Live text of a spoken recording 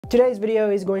Today's video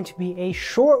is going to be a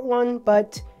short one,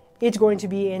 but it's going to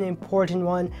be an important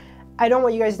one. I don't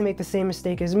want you guys to make the same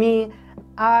mistake as me.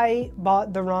 I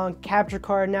bought the wrong capture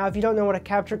card. Now, if you don't know what a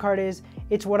capture card is,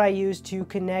 it's what I use to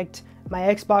connect my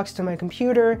Xbox to my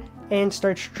computer and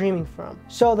start streaming from.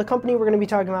 So the company we're going to be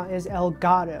talking about is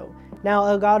Elgato. Now,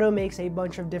 Elgato makes a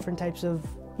bunch of different types of,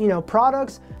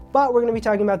 products, but we're going to be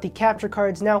talking about the capture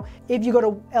cards. Now, if you go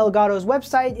to Elgato's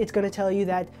website, it's going to tell you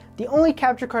that the only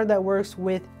capture card that works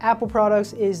with Apple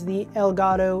products is the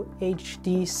Elgato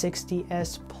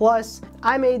HD60S Plus.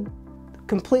 I made a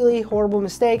completely horrible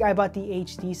mistake. I bought the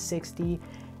HD60S,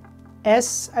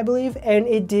 I believe, and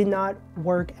it did not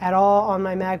work at all on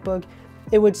my MacBook.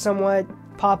 It would somewhat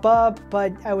pop up,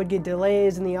 but I would get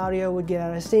delays and the audio would get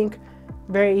out of sync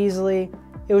very easily.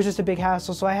 It was just a big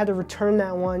hassle, so I had to return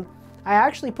that one. I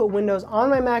actually put Windows on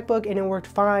my MacBook and it worked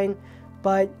fine,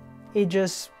 but it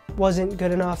just wasn't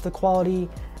good enough. The quality,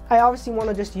 I obviously want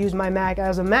to just use my Mac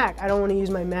as a Mac. I don't want to use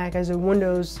my Mac as a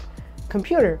Windows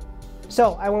computer.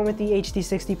 So I went with the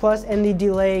HD60 Plus and the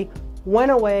delay went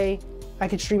away. I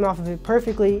could stream off of it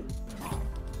perfectly.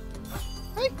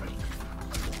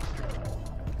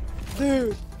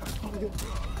 Dude.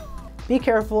 Be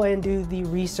careful and do the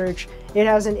research. It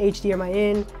has an HDMI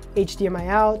in, HDMI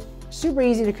out, super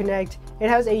easy to connect. It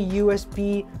has a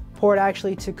USB port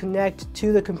actually to connect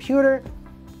to the computer.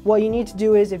 What you need to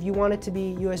do is, if you want it to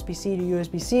be USB-C to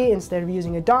USB-C instead of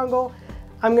using a dongle,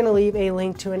 I'm gonna leave a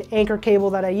link to an Anchor cable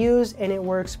that I use, and it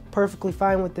works perfectly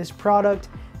fine with this product.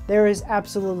 There is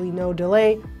absolutely no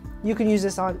delay. You can use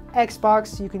this on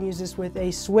Xbox, you can use this with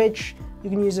a Switch, you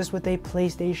can use this with a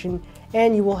PlayStation,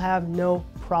 and you will have no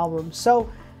problem. So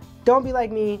don't be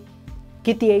like me,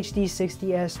 get the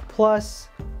HD60S Plus.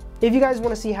 If you guys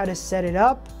want to see how to set it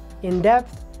up in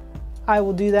depth, I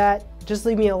will do that. Just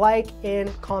leave me a like and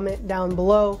comment down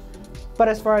below. But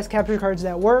as far as capture cards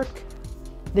that work,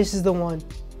 this is the one.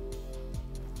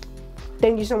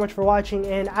 Thank you so much for watching,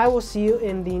 and I will see you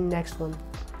in the next one.